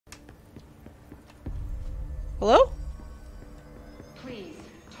Hello? Please,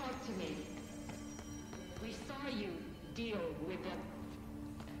 talk to me. We saw you deal with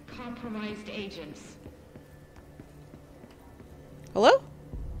the compromised agents. Hello?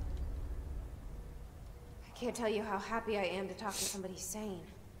 I can't tell you how happy I am to talk to somebody sane.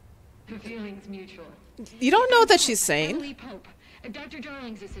 The feeling's mutual. You don't know that she's sane. Emily Pope, Dr.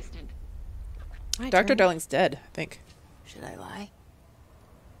 Darling's assistant. Dr. Darling's dead, I think. Should I lie?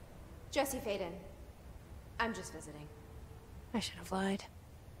 Jesse Faden. I'm just visiting. I should have lied.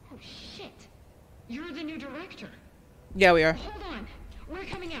 Oh, shit. You're the new director. Yeah, we are. Hold on. We're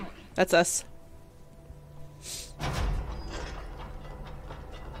coming out. That's us.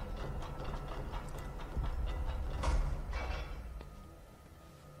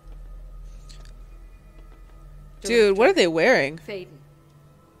 Dude, what are they wearing? Faden.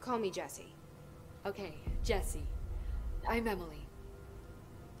 Call me Jesse. Okay, Jesse. I'm Emily.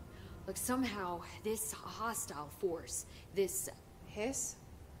 Look, somehow this hostile force, this HISS?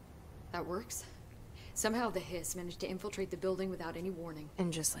 that works. Somehow the HISS managed to infiltrate the building without any warning.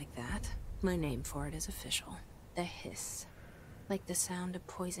 And just like that, my name for it is official. The hiss. Like the sound of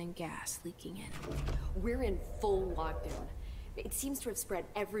poison gas leaking in. We're in full lockdown. It seems to have spread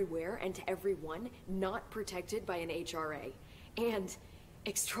everywhere and to everyone, not protected by an HRA. And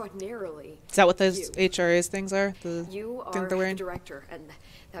extraordinarily, Is that what those HRA's things are? The you thing are they're the wearing? director, and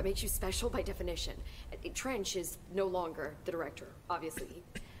that makes you special by definition. Trench is no longer the director, obviously.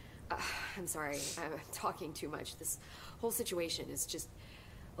 I'm sorry, I'm talking too much. This whole situation is just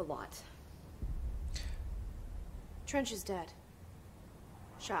a lot. Trench is dead.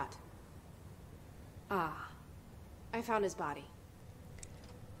 Shot. Ah. I found his body.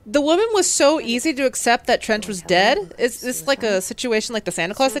 The woman was so easy to accept that Trench was dead. Is this like a situation like the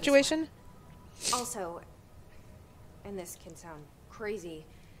Santa Claus situation? Also, and this can sound crazy,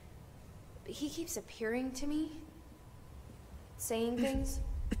 but he keeps appearing to me, saying things.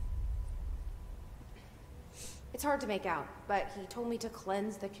 It's hard to make out, but he told me to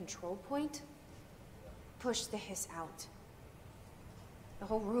cleanse the control point, push the hiss out. The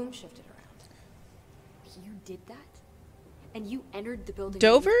whole room shifted around. You did that? And you entered the building.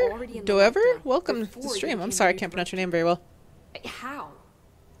 Dover? Already in the Dover? lockdown Welcome to the before you stream. I'm became sorry, I the can't pronounce your director. name very well. How?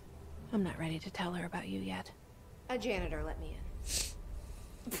 I'm not ready to tell her about you yet. A janitor let me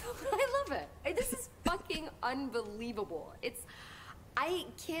in. I love it. This is fucking unbelievable. I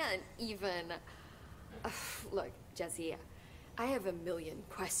can't even. Look, Jesse, I have a million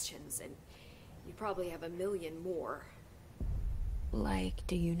questions, and you probably have a million more. Like,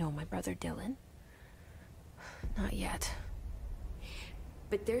 do you know my brother Dylan? Not yet.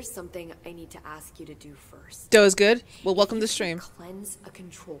 But there's something I need to ask you to do first. Doe's good. Well, welcome to the If you stream. can cleanse a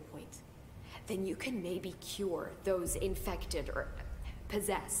control point, then you can maybe cure those infected or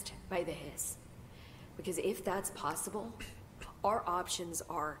possessed by the hiss. Because if that's possible, our options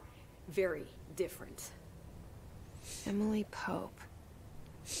are very different. Emily Pope.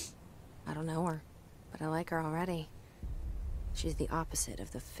 I don't know her, but I like her already. She's the opposite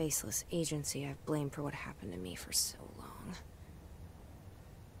of the faceless agency I've blamed for what happened to me for so long.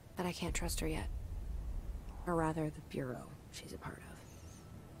 But I can't trust her yet. Or rather, the bureau she's a part of.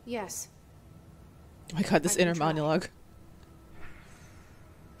 Yes. Oh my god, this I can inner try. monologue.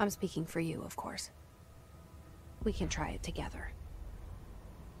 I'm speaking for you, of course. We can try it together.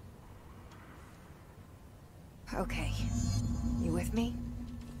 Okay. You with me?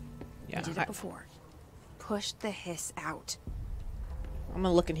 Yeah, I did it before. Push the hiss out. I'm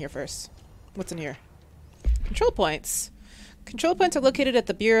gonna look in here first. What's in here? Control points. Control points are located at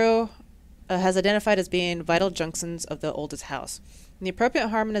the Bureau, has identified as being vital junctions of the oldest house. And the appropriate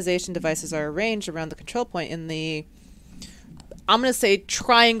harmonization devices are arranged around the control point in the, I'm gonna say,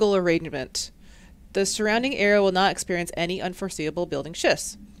 triangle arrangement. The surrounding area will not experience any unforeseeable building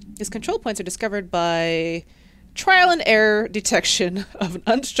shifts. These control points are discovered by trial and error detection of an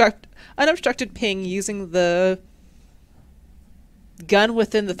unobstructed ping using the gun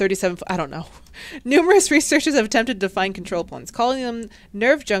within the 37 I don't know. Numerous researchers have attempted to find control points, calling them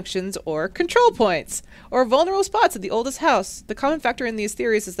nerve junctions or control points, or vulnerable spots at the oldest house. The common factor in these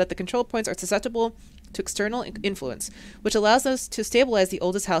theories is that the control points are susceptible to external influence, which allows us to stabilize the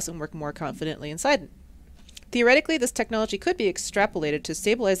oldest house and work more confidently inside it. Theoretically, this technology could be extrapolated to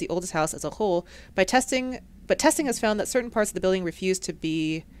stabilize the oldest house as a whole by testing, but testing has found that certain parts of the building refuse to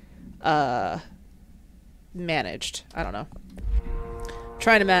be managed. I don't know.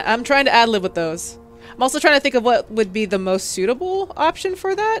 I'm trying to ad-lib with those. I'm also trying to think of what would be the most suitable option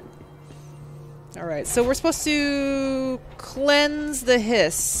for that. Alright, so we're supposed to cleanse the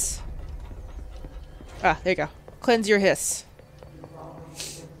hiss. Ah, there you go. Cleanse your hiss.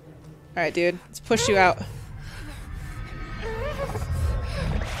 Alright, dude. Let's push you out.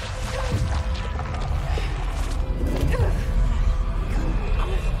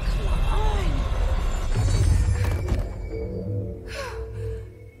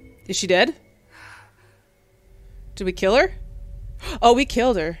 Is she dead? Did we kill her? Oh, we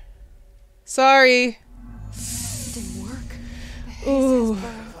killed her. Sorry. It didn't work. The hiss Ooh. has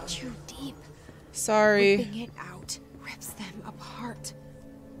burned too deep. Sorry. Ripping it out rips them apart.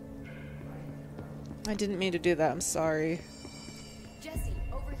 I didn't mean to do that. I'm sorry. Jesse,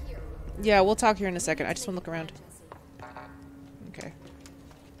 over here. Yeah, we'll talk here in a second. I just want to look around. Okay.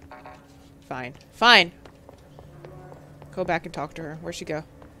 Fine. Fine. Go back and talk to her. Where'd she go?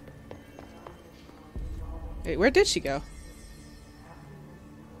 Wait, where did she go?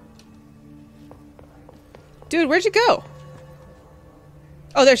 Dude, where'd you go?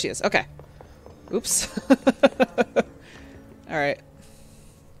 Oh, there she is. Okay. Oops. Alright.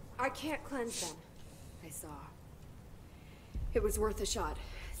 I can't cleanse them. I saw. It was worth a shot.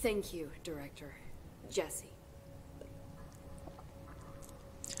 Thank you, Director. Jesse.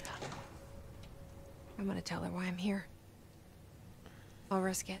 I'm gonna tell her why I'm here. I'll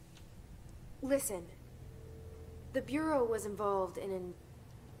risk it. Listen, the Bureau was involved in an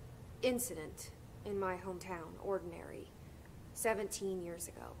incident in my hometown, Ordinary, 17 years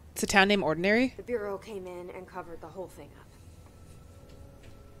ago. It's a town named Ordinary? The Bureau came in and covered the whole thing up.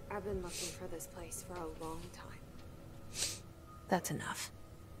 I've been looking for this place for a long time. That's enough.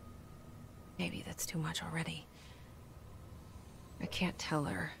 Maybe that's too much already. I can't tell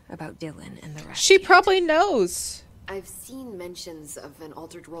her about Dylan and the rest. She yet. probably knows. I've seen mentions of an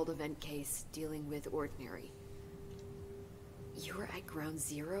Altered World event case dealing with Ordinary. You were at Ground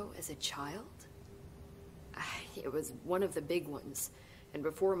Zero as a child? It was one of the big ones, and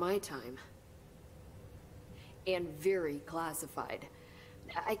before my time. And very classified.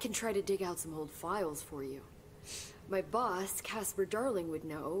 I can try to dig out some old files for you. My boss, Casper Darling, would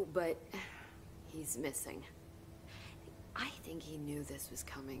know, but he's missing. I think he knew this was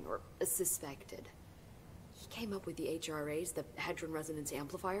coming, or suspected. He came up with the HRAs, the Hadron Resonance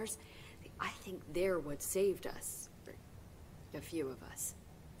Amplifiers. I think they're what saved us. Or a few of us.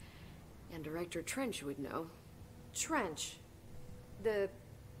 And Director Trench would know. Trench, the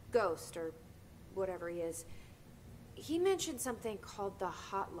ghost, or whatever he is, he mentioned something called the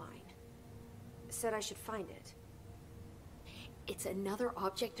hotline. Said I should find it. It's another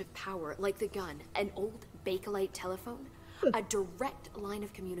object of power, like the gun, an old Bakelite telephone. A direct line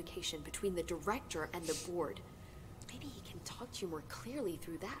of communication between the director and the board. Maybe he can talk to you more clearly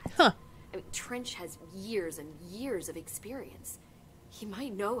through that. Huh. I mean, Trench has years and years of experience. He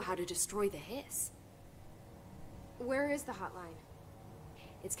might know how to destroy the hiss. Where is the hotline?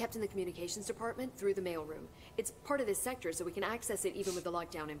 It's kept in the communications department through the mailroom. It's part of this sector, so we can access it even with the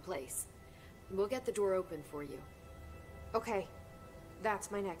lockdown in place. We'll get the door open for you. Okay,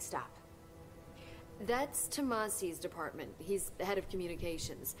 that's my next stop. That's Tomasi's department. He's the head of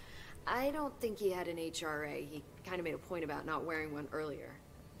communications. I don't think he had an HRA. He kind of made a point about not wearing one earlier.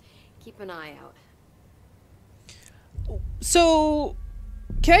 Keep an eye out. So,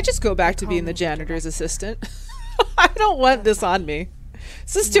 can I just go back to being the janitor's assistant? I don't want this on me.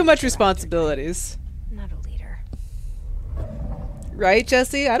 This is too much responsibilities. Not a leader. Right,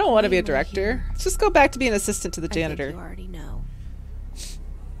 Jesse? I don't want to be a director. Let's just go back to being assistant to the I think janitor. you already know.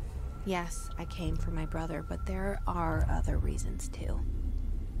 Yes, I came for my brother, but there are other reasons too.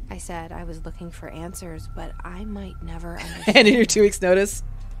 I said I was looking for answers, but I might never understand. And in your 2 weeks notice.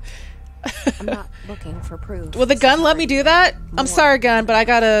 I'm not looking for proof. Will the gun let me do that? I'm More. sorry, gun, but I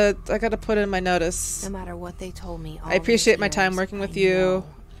gotta put in my notice. No matter what they told me, I appreciate my time years, working with I you. know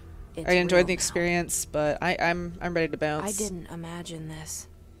it's I enjoyed real the now. experience, but I'm ready to bounce. I didn't imagine this.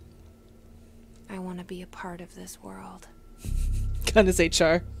 I want to be a part of this world. Gun is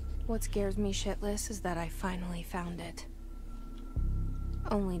HR. What scares me shitless is that I finally found it.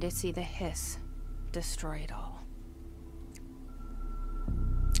 Only to see the hiss destroy it all.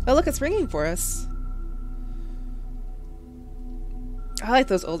 Oh, look, it's ringing for us. I like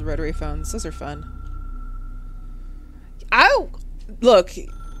those old rotary phones. Those are fun. Look,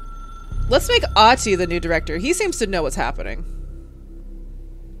 let's make Ati the new director. He seems to know what's happening.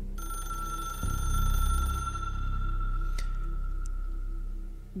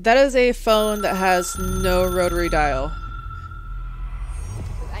 That is a phone that has no rotary dial.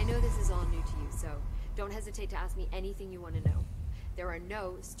 Look, I know this is all new to you, so don't hesitate to ask me anything you want to know. There are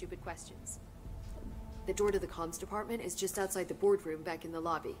no stupid questions. The door to the comms department is just outside the boardroom back in the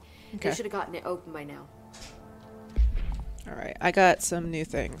lobby. Okay. They should have gotten it open by now. Alright, I got some new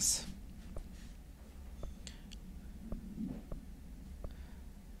things.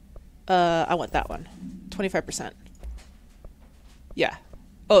 I want that one. 25%. Yeah.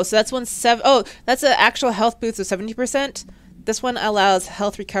 Oh, so that's that's an actual health boost of 70%. This one allows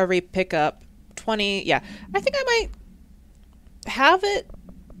health recovery pickup 20. Yeah. I think I might have it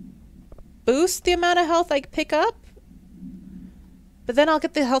boost the amount of health I pick up. But then I'll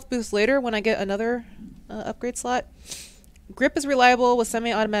get the health boost later when I get another upgrade slot. Grip is reliable with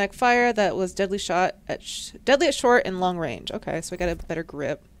semi-automatic fire that was deadly at short and long range. Okay, so I got a better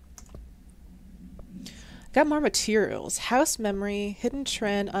grip. Got more materials. House memory, hidden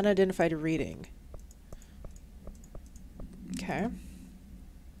trend, unidentified reading. Okay.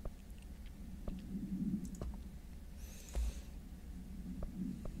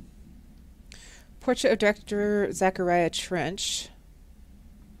 Portrait of Director Zachariah Trench.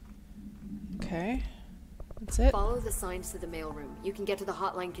 Okay. That's it. Follow the signs to the mailroom. You can get to the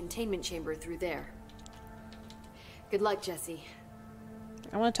hotline containment chamber through there. Good luck, Jesse.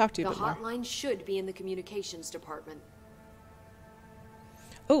 I want to talk to you a The bit more. hotline should be in the communications department.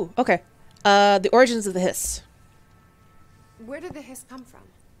 Oh, okay. The origins of the hiss. Where did the hiss come from?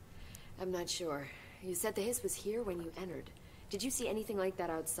 I'm not sure. You said the hiss was here when you entered. Did you see anything like that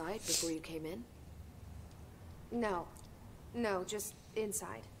outside before you came in? No. No, just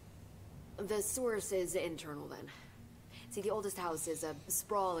inside. The source is internal then. See, the oldest house is a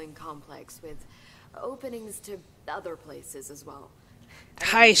sprawling complex with openings to other places as well. I don't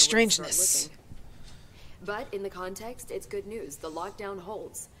High even know where to strangeness. start looking. But in the context, it's good news. The lockdown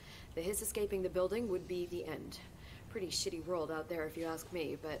holds. The hiss escaping the building would be the end. Pretty shitty world out there if you ask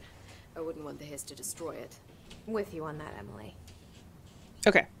me, but I wouldn't want the hiss to destroy it. With you on that, Emily.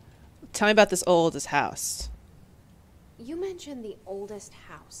 Okay. Tell me about this oldest house. You mentioned the oldest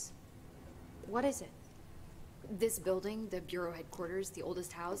house. What is it? This building, the Bureau headquarters, the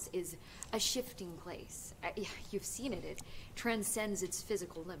oldest house, is a shifting place. You've seen it. It transcends its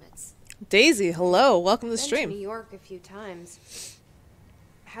physical limits. Daisy, hello. Welcome to the Been to stream. New York a few times.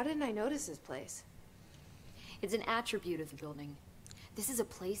 How didn't I notice this place? It's an attribute of the building. This is a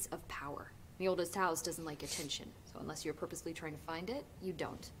place of power. The oldest house doesn't like attention, so unless you're purposely trying to find it, you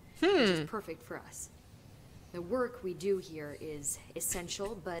don't. Which is perfect for us. The work we do here is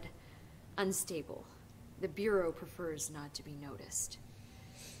essential, but unstable. The Bureau prefers not to be noticed.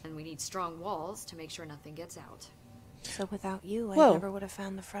 And we need strong walls to make sure nothing gets out. So without you, Whoa. I never would have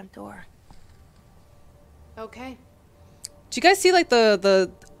found the front door. Okay. Do you guys see like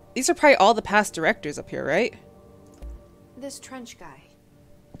the these are probably all the past directors up here, right? This Trench guy.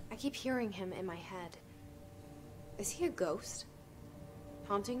 I keep hearing him in my head. Is he a ghost?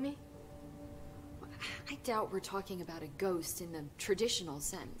 Haunting me? I doubt we're talking about a ghost in the traditional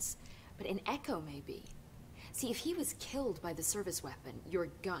sense, but an echo maybe. See, if he was killed by the service weapon, your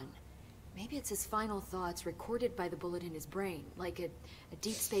gun, maybe it's his final thoughts recorded by the bullet in his brain, like a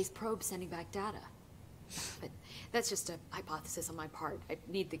deep space probe sending back data. But that's just a hypothesis on my part. I'd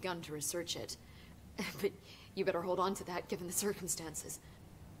need the gun to research it. But you better hold on to that given the circumstances.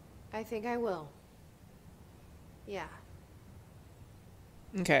 I think I will. Yeah.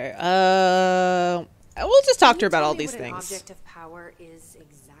 Okay. We'll just talk to her about all these What an things. object of power is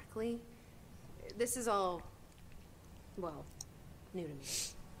exactly? This is all, well, new to me.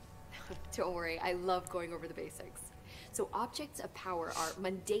 Don't worry, I love going over the basics. So objects of power are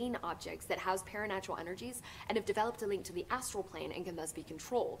mundane objects that house paranatural energies and have developed a link to the astral plane and can thus be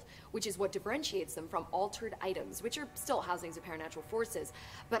controlled, which is what differentiates them from altered items, which are still housings of paranatural forces,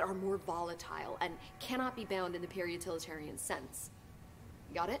 but are more volatile and cannot be bound in the pure utilitarian sense.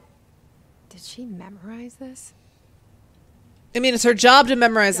 Got it? Did she memorize this? I mean, it's her job to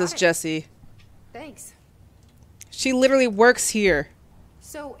memorize Got this, it. Jessie. Thanks. She literally works here.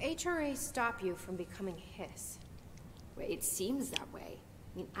 So HRA stop you from becoming HISS. Well, it seems that way.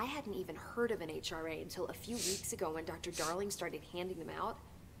 I mean, I hadn't even heard of an HRA until a few weeks ago when Dr. Darling started handing them out.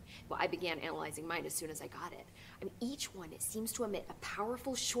 Well, I began analyzing mine as soon as I got it. I mean, each one, it seems to emit a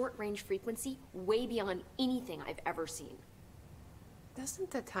powerful short-range frequency way beyond anything I've ever seen.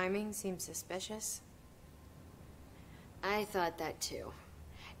 Doesn't the timing seem suspicious? I thought that too.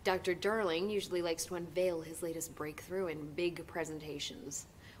 Dr. Darling usually likes to unveil his latest breakthrough in big presentations.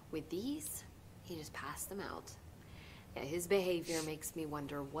 With these, he just passed them out. Yeah, his behavior makes me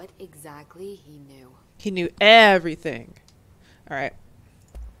wonder what exactly he knew. He knew everything. All right.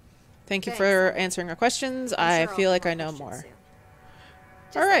 Thank you Thanks, for Emma. answering our questions. I'm I sure I'll feel have like I know questions more. soon.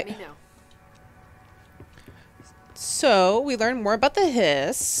 Just All right. let me know. So we learned more about the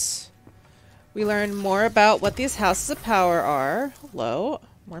hiss. We learned more about what these houses of power are. Hello.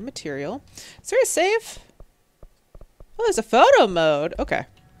 More material. Is there a save? Oh, there's a photo mode. Okay.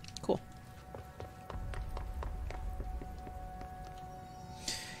 Cool.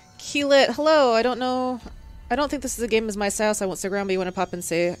 Keelit, hello. I don't know. I don't think this is a game as my style, so I won't stick around, but you want to pop and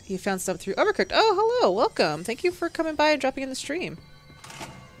say you found stuff through Overcooked. Oh, hello. Welcome. Thank you for coming by and dropping in the stream.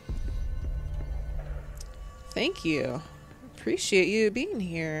 Thank you. Appreciate you being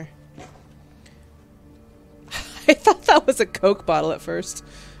here. I thought that was a Coke bottle at first.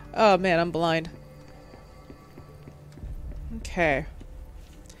 Oh man, I'm blind. Okay.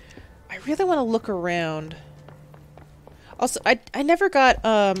 I really want to look around. Also, I never got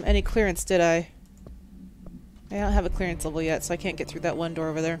any clearance, did I? I don't have a clearance level yet, so I can't get through that one door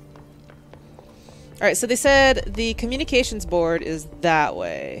over there. Alright, so they said the communications board is that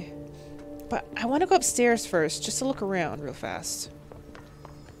way. But I want to go upstairs first, just to look around real fast.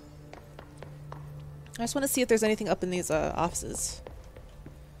 I just want to see if there's anything up in these offices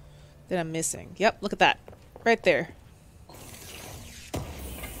that I'm missing. Yep, look at that. Right there.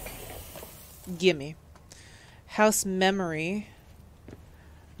 Gimme. House memory.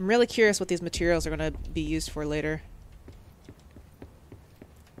 I'm really curious what these materials are going to be used for later.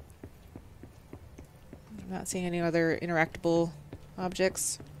 I'm not seeing any other interactable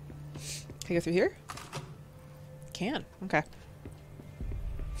objects. Can I go through here? Can. Okay.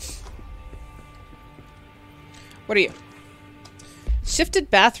 What are you? Shifted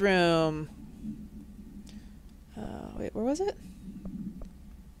bathroom. Wait, where was it?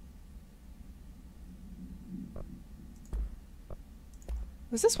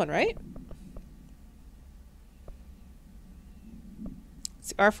 It was this one, right?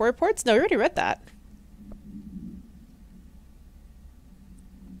 It's R4 reports? No, we already read that.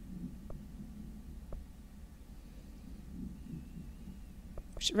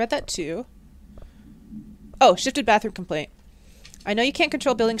 Read that too. Oh, shifted bathroom complaint. I know you can't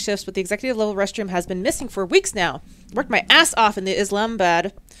control building shifts, but the executive level restroom has been missing for weeks now. Worked my ass off in the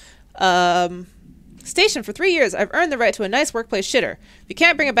Islamabad station for 3 years. I've earned the right to a nice workplace shitter. If you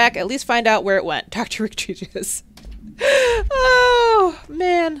can't bring it back, at least find out where it went. Dr. Rodriguez. Oh,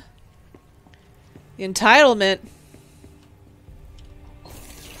 man. The entitlement.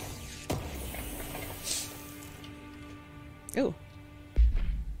 Ooh.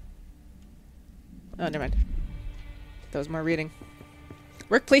 Oh, never mind. That was more reading.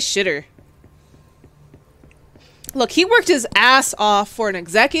 Workplace shitter. Look, he worked his ass off for an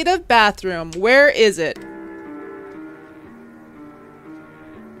executive bathroom. Where is it?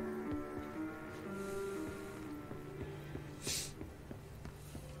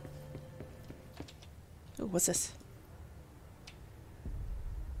 Oh, what's this?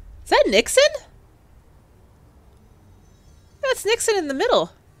 Is that Nixon? That's Nixon in the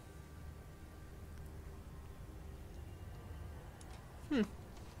middle.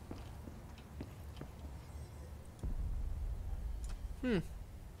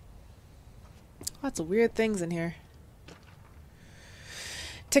 Lots of weird things in here.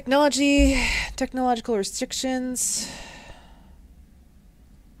 Technological restrictions.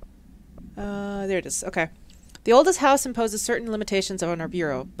 There it is. Okay. The oldest house imposes certain limitations on our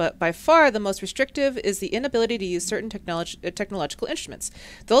bureau, but by far the most restrictive is the inability to use certain technological instruments.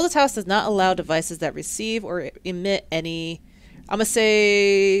 The oldest house does not allow devices that receive or emit any, I'm gonna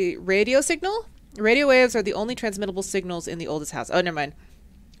say, radio signal? Radio waves are the only transmittable signals in the oldest house. Oh, never mind.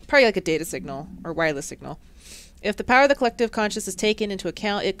 Probably like a data signal or wireless signal. If the power of the collective conscious is taken into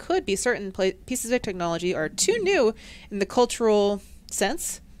account, it could be certain pieces of technology are too new in the cultural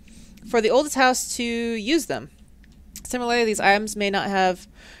sense for the oldest house to use them. Similarly, these items have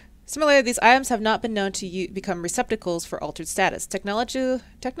not been known to become receptacles for altered status. Technology. Oh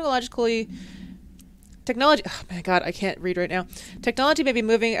my god, I can't read right now. Technology may be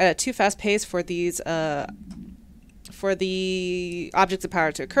moving at a too fast pace for these. For the objects of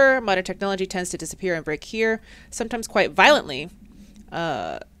power to occur. Modern technology tends to disappear and break here, sometimes quite violently.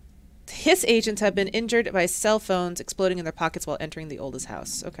 HISS agents have been injured by cell phones exploding in their pockets while entering the oldest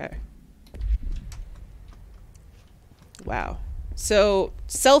house. Okay. Wow. So,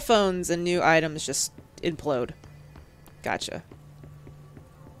 cell phones and new items just implode. Gotcha.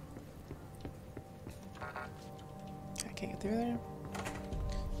 I can't get through there.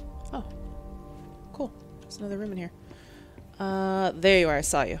 Oh. Cool. There's another room in here. There you are. I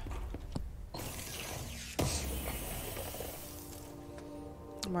saw you.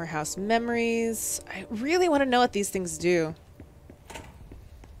 More house memories. I really want to know what these things do.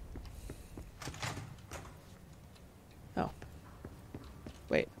 Oh.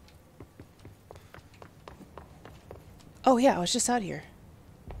 Wait. Oh, yeah. I was just out here.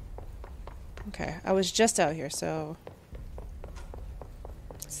 Okay. I was just out here, so...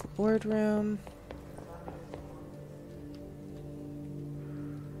 It's the boardroom.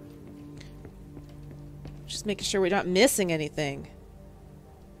 Just making sure we're not missing anything.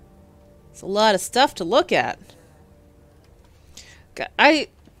 It's a lot of stuff to look at. God, I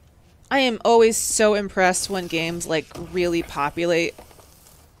am always so impressed when games like really populate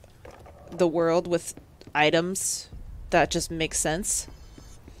the world with items that just make sense.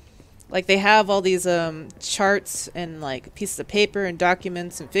 Like, they have all these charts and like pieces of paper and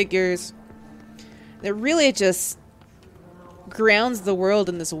documents and figures. It really just grounds the world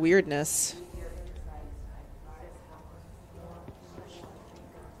in this weirdness.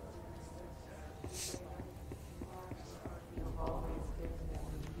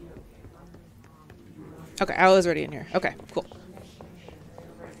 Okay, I was already in here. Okay, cool.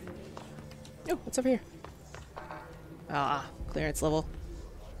 Oh, what's over here? Ah, clearance level.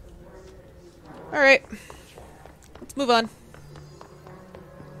 Alright. Let's move on.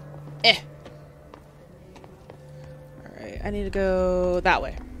 Alright, I need to go that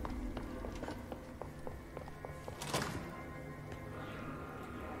way.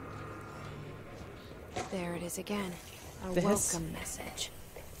 There it is again. A The hiss. welcome message.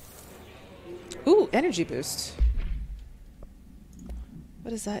 Ooh, energy boost.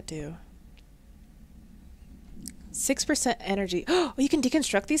 What does that do? 6% energy. Oh, you can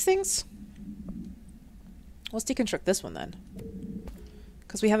deconstruct these things? Let's deconstruct this one then.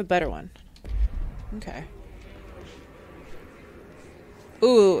 Because we have a better one. Okay.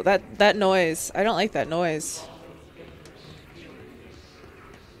 Ooh, that noise. I don't like that noise.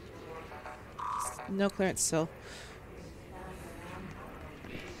 No clearance still.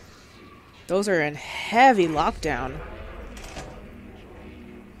 Those are in heavy lockdown.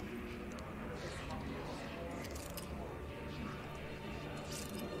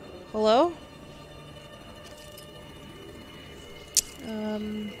 Hello?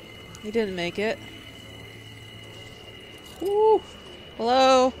 He didn't make it. Ooh.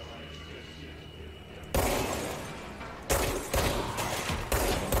 Hello?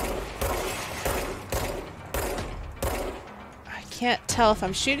 I can't tell if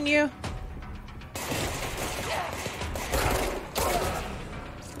I'm shooting you.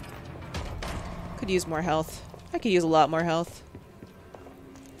 Could use more health. I could use a lot more health.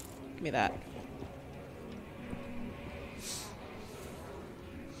 Give me that.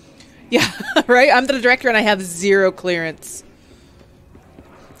 Yeah, right? I'm the director and I have 0 clearance.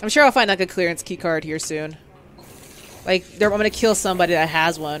 I'm sure I'll find like a clearance key card here soon. Like, I'm gonna kill somebody that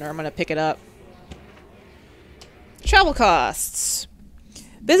has one, or I'm gonna pick it up. Travel costs.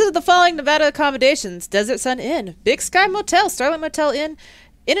 Visit the following Nevada accommodations: Desert Sun Inn, Big Sky Motel, Starlight Motel Inn,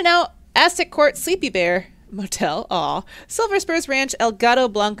 In and Out, Aztec Court, Sleepy Bear Motel, aw, Silver Spurs Ranch, El Gato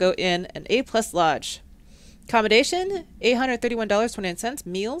Blanco Inn, and A Plus Lodge. Accommodation, $831.29.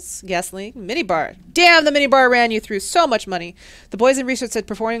 Meals, gasoline, minibar. Damn, the minibar ran you through so much money. The boys in research said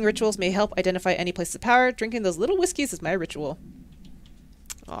performing rituals may help identify any places of power. Drinking those little whiskeys is my ritual.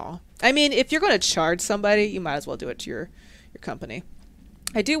 Aw. I mean, if you're going to charge somebody, you might as well do it to your company.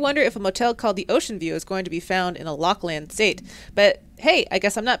 I do wonder if a motel called the Ocean View is going to be found in a Lockland state. But hey, I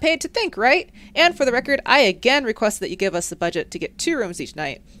guess I'm not paid to think, right? And for the record, I again request that you give us the budget to get 2 rooms each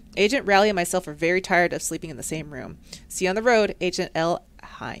night. Agent Rowley and myself are very tired of sleeping in the same room. See you on the road, Agent L.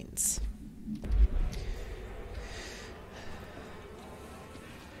 Hines.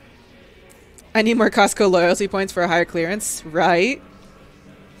 I need more Costco loyalty points for a higher clearance, right?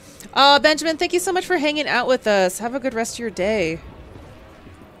 Benjamin, thank you so much for hanging out with us. Have a good rest of your day.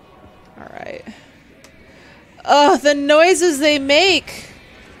 All right. Oh, the noises they make.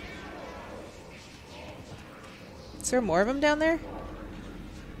 Is there more of them down there?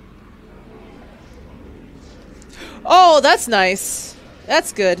 Oh, that's nice.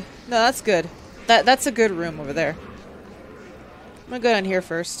 That's good. No, that's good. That's a good room over there. I'm gonna go down here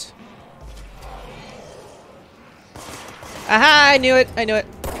first. Aha! I knew it. I knew it.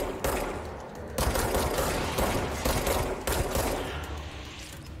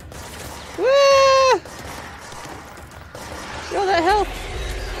 Woo! Feel that health.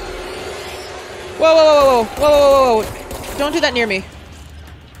 Whoa, whoa, whoa, whoa, whoa, whoa, whoa, whoa. Don't do that near me.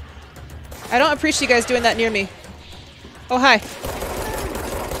 I don't appreciate you guys doing that near me. Oh, hi.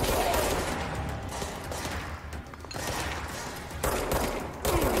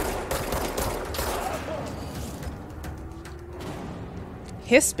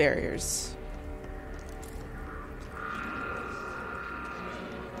 HISS barriers.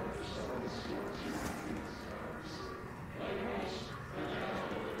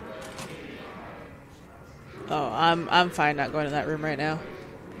 Oh, I'm fine not going to that room right now.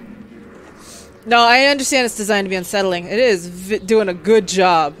 No, I understand it's designed to be unsettling. It is doing a good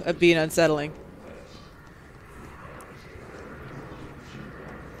job of being unsettling.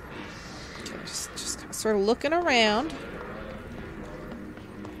 Okay, just kind of sort of looking around.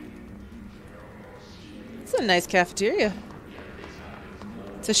 It's a nice cafeteria.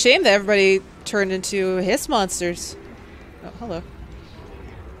 It's a shame that everybody turned into HISS monsters. Oh, hello.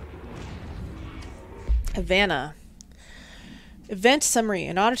 Havana. Event summary.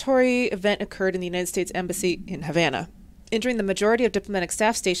 An auditory event occurred in the United States Embassy in Havana, injuring the majority of diplomatic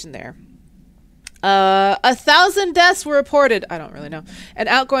staff stationed there. 1,000 deaths were reported. I don't really know. And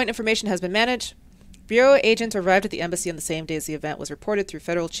outgoing information has been managed. Bureau agents arrived at the embassy on the same day as the event was reported through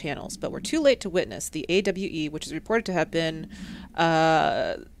federal channels, but were too late to witness the AWE, which is reported to have been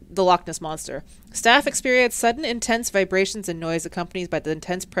the Loch Ness Monster. Staff experienced sudden intense vibrations and noise accompanied by the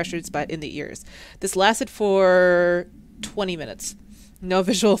intense pressures in the ears. This lasted for 20 minutes. No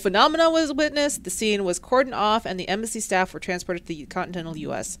visual phenomena was witnessed. The scene was cordoned off, and the embassy staff were transported to the continental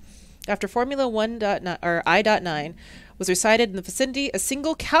U.S. After Formula 1.9 or I.9 was recited in the vicinity, a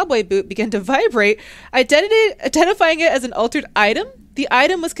single cowboy boot began to vibrate, identifying it as an altered item. The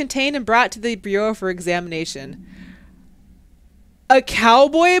item was contained and brought to the Bureau for examination. A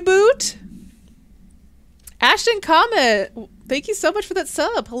cowboy boot? Ashton Comet, thank you so much for that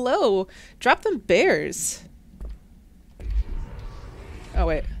sub. Hello. Drop them bears. Oh,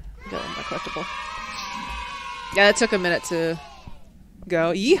 wait. Got my collectible. Yeah, that took a minute to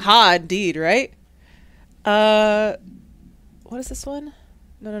go. Yeehaw, indeed, right? What is this one?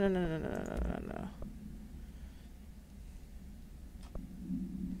 No.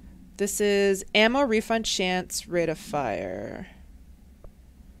 This is ammo refund chance rate of fire.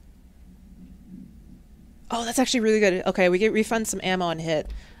 Oh, that's actually really good. Okay, we get refund some ammo on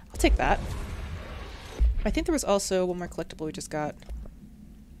hit. I'll take that. I think there was also one more collectible we just got.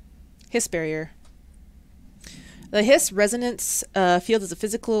 HISS barrier. The HISS resonance field is a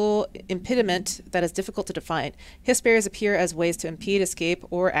physical impediment that is difficult to define. HISS barriers appear as ways to impede escape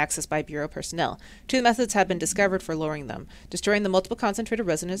or access by Bureau personnel. Two methods have been discovered for lowering them: destroying the multiple concentrated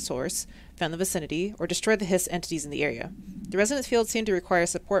resonance source found in the vicinity, or destroy the HISS entities in the area. The resonance fields seem to require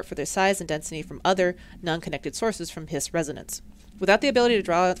support for their size and density from other non-connected sources from HISS resonance. Without the ability to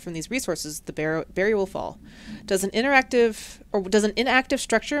draw from these resources, the barrier will fall. Does an inactive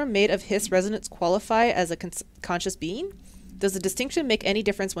structure made of HISS resonance qualify as a conscious being? Does the distinction make any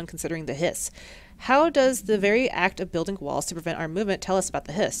difference when considering the HISS? How does the very act of building walls to prevent our movement tell us about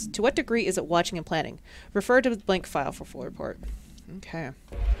the HISS? To what degree is it watching and planning? Refer to the blank file for full report. Okay.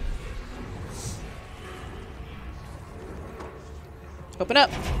 Open up.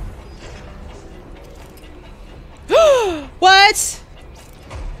 What?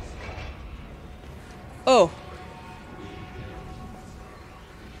 Oh.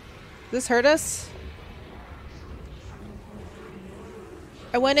 This hurt us?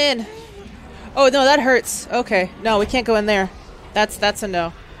 I went in. Oh, no, that hurts. Okay. No, we can't go in there. That's a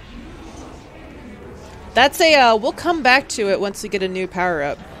no. That's a, we'll come back to it once we get a new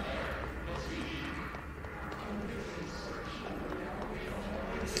power-up.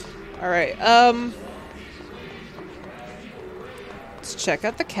 Alright, let's check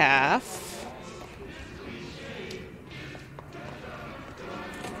out the calf.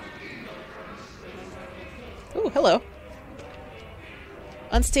 Ooh, hello.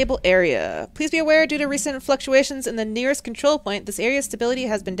 Unstable area. Please be aware, due to recent fluctuations in the nearest control point, this area's stability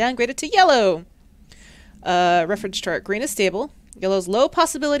has been downgraded to yellow. Reference chart. Green is stable. Yellow's low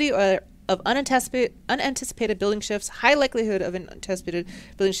possibility of unanticipated building shifts. High likelihood of an anticipated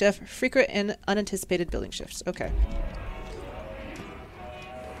building shift. Frequent and unanticipated building shifts. Okay.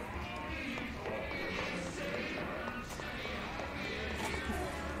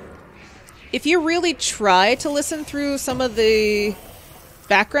 If you really try to listen through some of the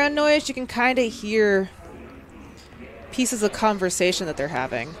background noise, you can kind of hear pieces of conversation that they're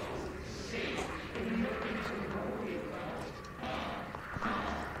having.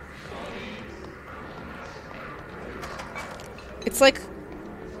 It's like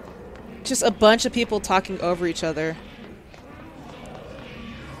just a bunch of people talking over each other.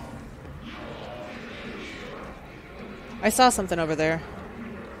 I saw something over there.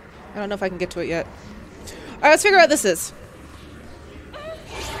 I don't know if I can get to it yet. Alright, let's figure out what this is.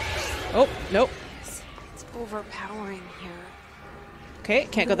 Oh, nope. It's overpowering here. Okay,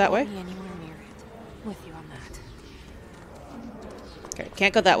 can't go that way. Anywhere near it. I'm with you on that. Okay,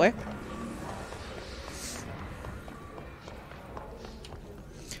 can't go that way.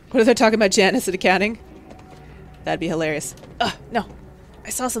 What are they talking about, Janice at accounting? That'd be hilarious. Ugh, no. I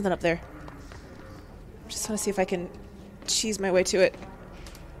saw something up there. Just want to see if I can cheese my way to it.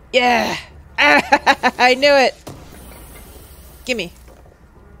 Yeah! Ah, I knew it! Gimme.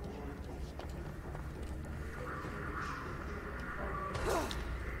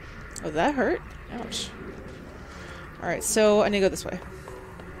 Oh, that hurt? Ouch. Alright, so I need to go this way.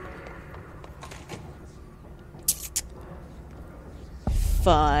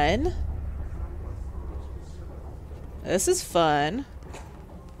 Fun. This is fun.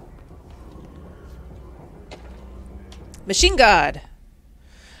 Machine God.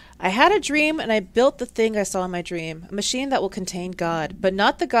 I had a dream and I built the thing I saw in my dream. A machine that will contain God, but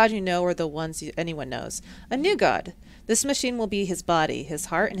not the God you know or the ones anyone knows. A new God. This machine will be his body, his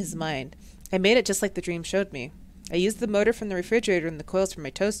heart, and his mind. I made it just like the dream showed me. I used the motor from the refrigerator and the coils from my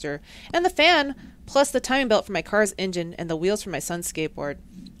toaster, and the fan, plus the timing belt for my car's engine and the wheels for my son's skateboard.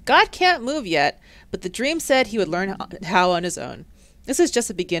 God can't move yet, but the dream said he would learn how on his own. This is just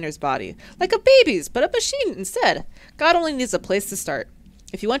a beginner's body, like a baby's, but a machine instead. God only needs a place to start.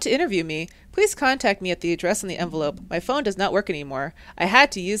 If you want to interview me, please contact me at the address on the envelope. My phone does not work anymore. I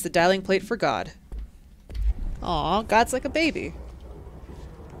had to use the dialing plate for God. Aw, God's like a baby.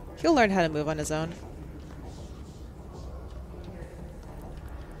 He'll learn how to move on his own.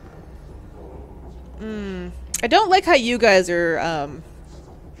 I don't like how you guys are, I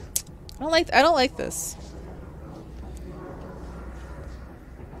don't like this.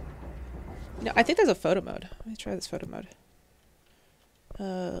 No, I think there's a photo mode. Let me try this photo mode.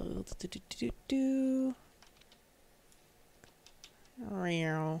 Nope,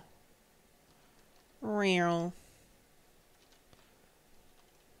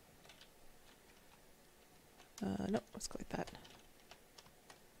 let's go like that.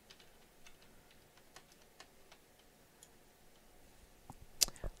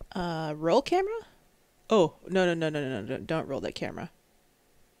 Roll camera? Oh, no, don't roll that camera.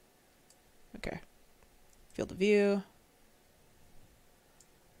 Okay. Field of view.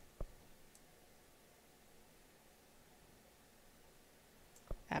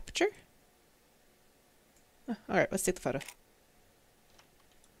 Aperture? Oh, alright, let's take the photo.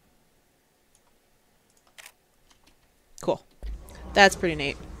 Cool. That's pretty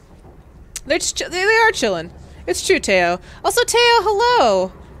neat. They are chilling. It's true, Teo. Also, Teo,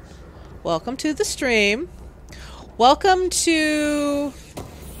 hello! Welcome to the stream. Welcome to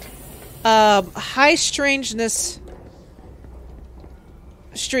high strangeness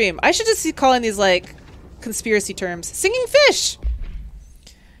stream. I should just be calling these like conspiracy terms. Singing fish!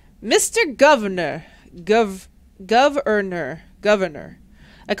 Mr. Governor. Governor.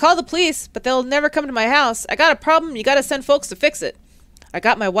 I called the police, but they'll never come to my house. I got a problem, you gotta send folks to fix it. I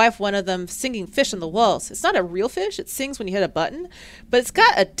got my wife one of them singing fish on the walls. It's not a real fish, it sings when you hit a button, but it's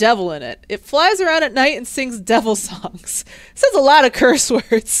got a devil in it. It flies around at night and sings devil songs. It says a lot of curse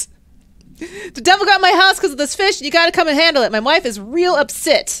words. The devil got my house because of this fish, you gotta come and handle it. My wife is real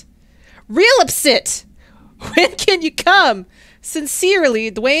upset. Real upset. When can you come? Sincerely,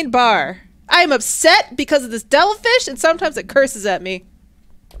 Dwayne Barr. I am upset because of this devilfish, and sometimes it curses at me.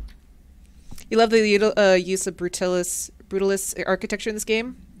 You love the use of brutalist architecture in this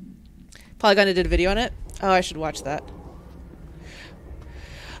game? Polygon did a video on it. Oh, I should watch that.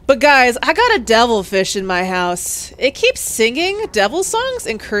 But guys, I got a devilfish in my house. It keeps singing devil songs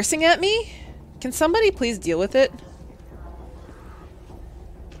and cursing at me. Can somebody please deal with it?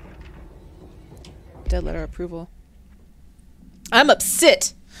 Dead letter approval. I'm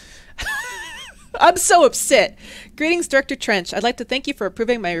upset. I'm so upset. Greetings, Director Trench. I'd like to thank you for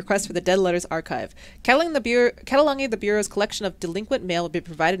approving my request for the Dead Letters Archive. Cataloging the Bureau's collection of delinquent mail will be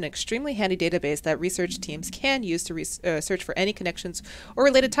provided an extremely handy database that research teams can use to search for any connections or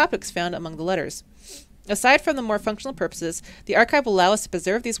related topics found among the letters. Aside from the more functional purposes, the archive will allow us to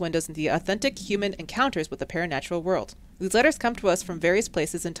preserve these windows into the authentic human encounters with the paranatural world. These letters come to us from various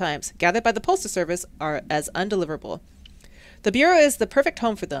places and times, gathered by the Postal Service are as undeliverable. The Bureau is the perfect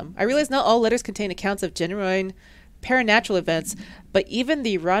home for them. I realize not all letters contain accounts of genuine paranatural events, but even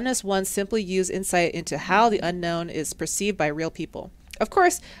the erroneous ones simply use insight into how the unknown is perceived by real people. Of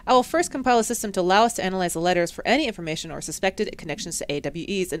course, I will first compile a system to allow us to analyze the letters for any information or suspected connections to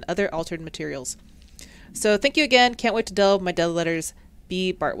AWEs and other altered materials. So thank you again. Can't wait to delve my dead letters.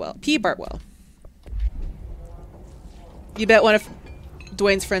 P. Bartwell. You bet one of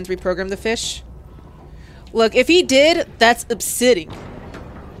Dwayne's friends reprogrammed the fish? Look, if he did, that's upsetting.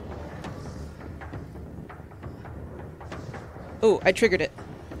 Oh, I triggered it.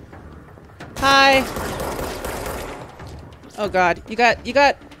 Hi. Oh god, you got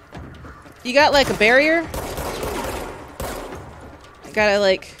like a barrier? I gotta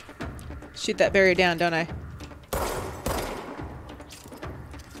like shoot that barrier down, don't I?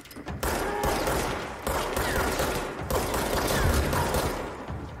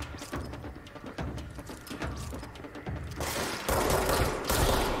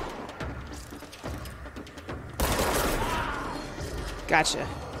 Gotcha.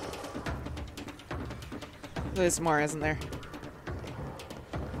 There's more, isn't there?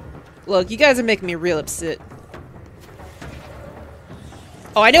 Look, you guys are making me real upset.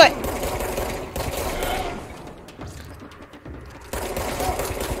 Oh, I knew it!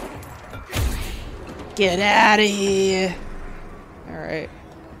 Get out of here. Alright.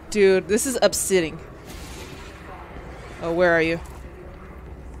 Dude, this is upsetting. Oh, where are you?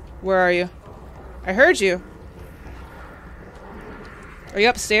 Where are you? I heard you. Are you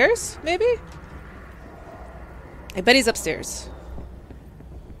upstairs, maybe? I bet he's upstairs.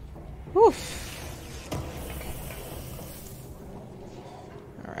 Oof.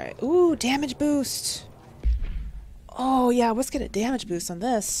 Alright. Ooh, damage boost. Oh, yeah, let's get a damage boost on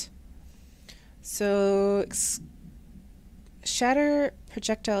this. So, shatter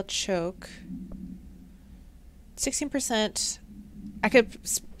projectile choke. 16%. I could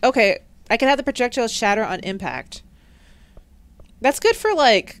have the projectile shatter on impact. That's good for,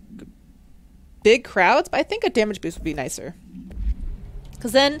 like, big crowds, but I think a damage boost would be nicer.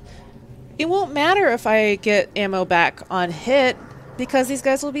 Because then it won't matter if I get ammo back on hit, because these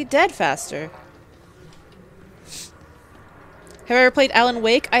guys will be dead faster. Have I ever played Alan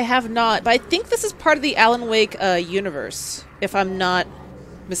Wake? I have not, but I think this is part of the Alan Wake universe, if I'm not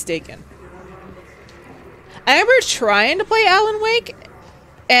mistaken. I remember trying to play Alan Wake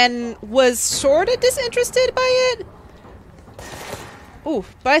and was sort of disinterested by it. Ooh,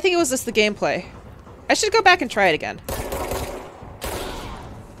 but I think it was just the gameplay. I should go back and try it again.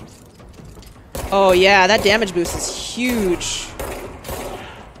 Oh yeah, that damage boost is huge.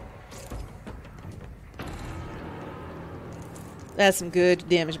 That's some good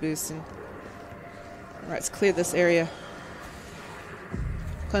damage boosting. Alright, let's clear this area.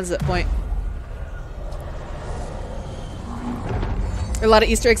 Cleanse that point. Are a lot of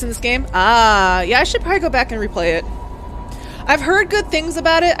Easter eggs in this game? Ah, yeah, I should probably go back and replay it. I've heard good things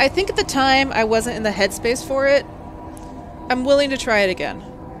about it. I think at the time I wasn't in the headspace for it. I'm willing to try it again.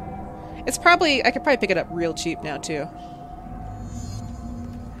 It's probably, I could probably pick it up real cheap now too.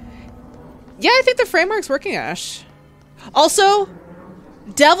 Yeah, I think the framework's working, Ash. Also,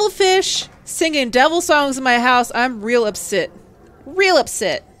 devilfish singing devil songs in my house. I'm real upset. Real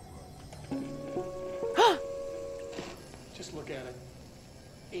upset. Just look at it.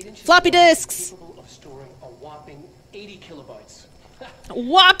 8 inches Floppy disks. capable of storing a whopping 80 kilobytes. A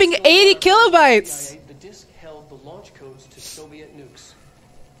whopping 80 kilobytes. The disk held the launch codes to Soviet nukes.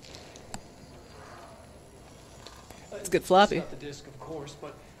 It's a good floppy. It's not the disk, of course,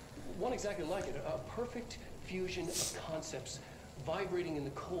 but one exactly like it. A perfect fusion of concepts vibrating in the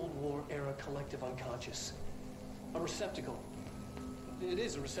Cold War era collective unconscious. A receptacle. It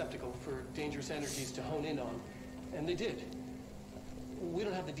is a receptacle for dangerous energies to hone in on. And they did. We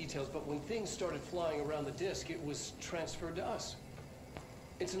don't have the details, but when things started flying around the disk, it was transferred to us.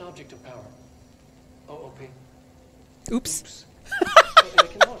 It's an object of power. OOP. Oops. And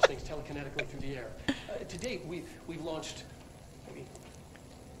it can launch things telekinetically through the air. To date, we've launched maybe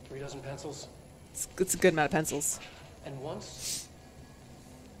 3 dozen pencils. It's a good amount of pencils. And once,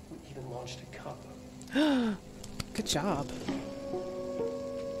 we even launched a cup. Good job.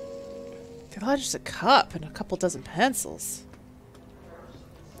 They launched a cup and a couple dozen pencils.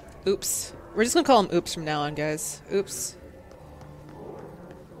 Oops. We're just gonna call them oops from now on, guys. Oops.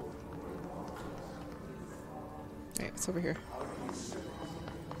 Alright, it's over here.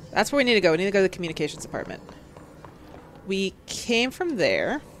 That's where we need to go. We need to go to the communications department. We came from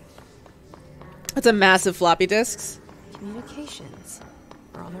there. It's a massive floppy disks. Communications.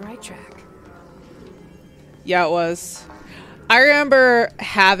 We're on the right track. Yeah, it was. I remember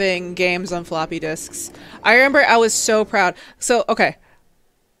having games on floppy disks. I remember I was so proud. So, okay.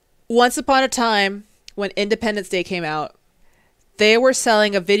 Once upon a time, when Independence Day came out, they were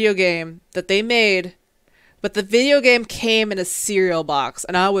selling a video game that they made, but the video game came in a cereal box,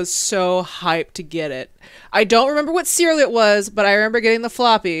 and I was so hyped to get it. I don't remember what cereal it was, but I remember getting the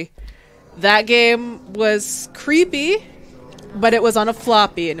floppy. That game was creepy, but it was on a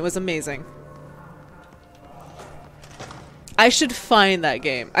floppy, and it was amazing. I should find that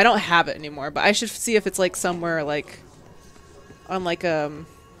game. I don't have it anymore, but I should see if it's like somewhere like on like I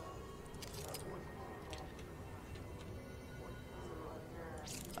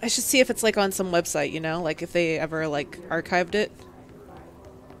should see if it's like on some website, you know, like if they ever like archived it.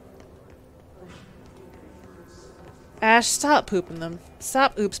 Ash, stop pooping them.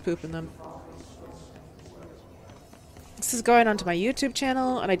 Stop oops pooping them. This is going onto my YouTube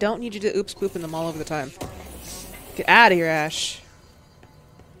channel, and I don't need you to oops pooping them all over the time. Get out of here, Ash.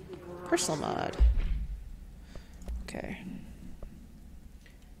 Personal mod. Okay.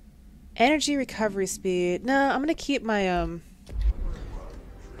 Energy recovery speed. No, I'm gonna keep my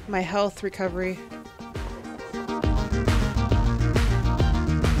my health recovery.